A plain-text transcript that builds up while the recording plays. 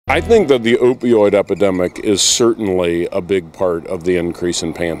I think that the opioid epidemic is certainly a big part of the increase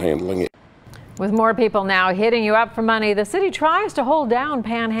in panhandling. With more people now hitting you up for money, the city tries to hold down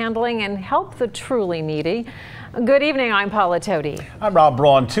panhandling and help the truly needy. Good evening, I'm Paula Toti. I'm Rob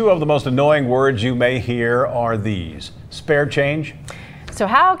Braun. Two of the most annoying words you may hear are these: spare change. So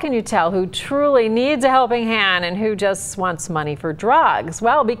how can you tell who truly needs a helping hand and who just wants money for drugs?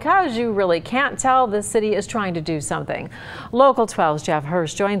 Well, because you really can't tell, the city is trying to do something. Local 12's Jeff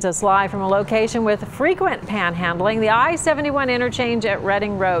Hirsch joins us live from a location with frequent panhandling, the I-71 interchange at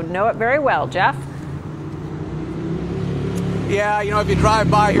Reading Road. Know it very well, Jeff. Yeah, you know, if you drive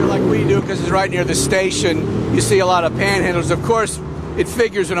by here like we do, because it's right near the station, you see a lot of panhandlers. Of course, it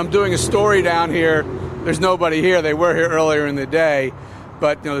figures when I'm doing a story down here, there's nobody here. They were here earlier in the day.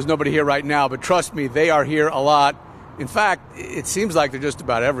 But you know, there's nobody here right now. But trust me, they are here a lot. In fact, it seems like they're just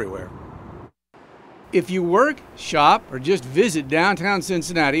about everywhere. If you work, shop, or just visit downtown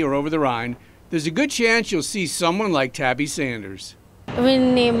Cincinnati or Over-the-Rhine, there's a good chance you'll see someone like Tabby Sanders. We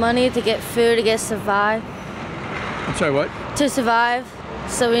need money to get food to survive. I'm sorry, what? To survive.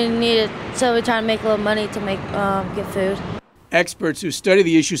 So we need it. So we're trying to make a little money to get food. Experts who study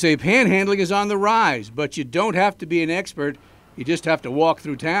the issue say panhandling is on the rise, but you don't have to be an expert. You just have to walk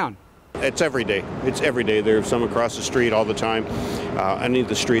through town. It's every day. It's every day. There's some across the street all the time. Any of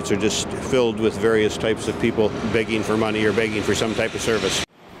the streets are just filled with various types of people begging for money or begging for some type of service.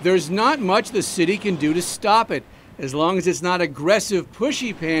 There's not much the city can do to stop it. As long as it's not aggressive,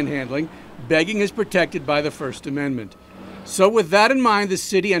 pushy panhandling, begging is protected by the First Amendment. So with that in mind, the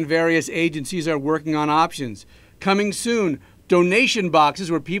city and various agencies are working on options. Coming soon, donation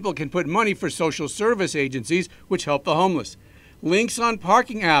boxes where people can put money for social service agencies which help the homeless. Links on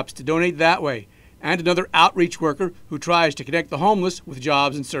parking apps to donate that way, and another outreach worker who tries to connect the homeless with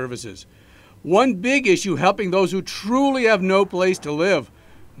jobs and services. One big issue helping those who truly have no place to live.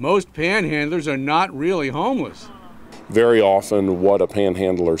 Most panhandlers are not really homeless. Very often what a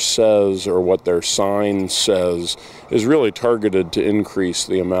panhandler says or what their sign says is really targeted to increase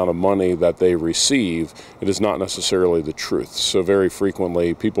the amount of money that they receive. It is not necessarily the truth. So very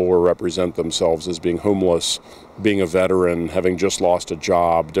frequently people will represent themselves as being homeless, being a veteran, having just lost a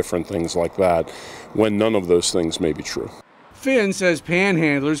job, different things like that, when none of those things may be true. Finn says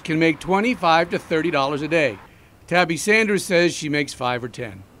panhandlers can make $25 to $30 a day. Tabby Sanders says she makes $5 or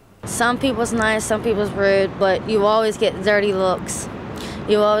 $10. Some people's nice, some people's rude, but you always get dirty looks.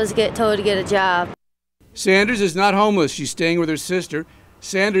 You always get told to get a job. Sanders is not homeless. She's staying with her sister.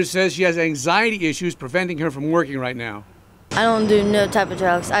 Sanders says she has anxiety issues preventing her from working right now. I don't do no type of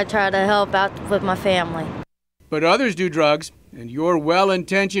drugs. I try to help out with my family. But others do drugs, and your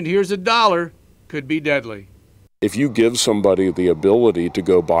well-intentioned "here's a dollar" could be deadly. If you give somebody the ability to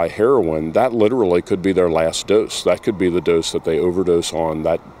go buy heroin, that literally could be their last dose. That could be the dose that they overdose on.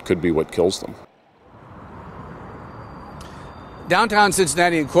 That could be what kills them. Downtown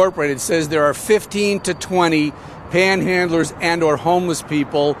Cincinnati Incorporated says there are 15 to 20 panhandlers and or homeless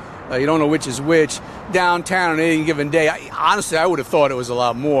people, you don't know which is which, downtown on any given day. Honestly, I would have thought it was a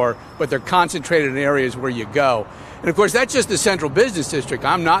lot more, but they're concentrated in areas where you go. And of course, that's just the central business district.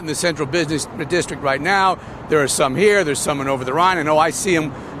 I'm not in the central business district right now. There are some here. There's some in Over-the-Rhine. I know I see them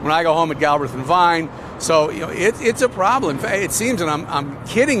when I go home at Galbraith and Vine. So, you know, it's a problem. It seems, and I'm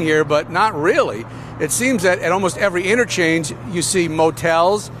kidding here, but not really. It seems that at almost every interchange, you see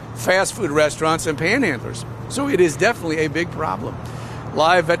motels, fast food restaurants, and panhandlers. So it is definitely a big problem.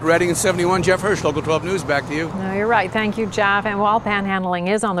 Live at Reading and 71, Jeff Hirsch, Local 12 News. Back to you. No, you're right. Thank you, Jeff. And while panhandling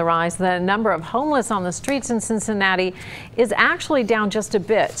is on the rise, the number of homeless on the streets in Cincinnati is actually down just a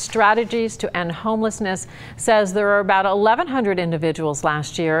bit. Strategies to End Homelessness says there are about 1,100 individuals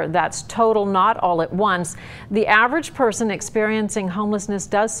last year. That's total, not all at once. The average person experiencing homelessness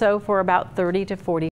does so for about 30 to 40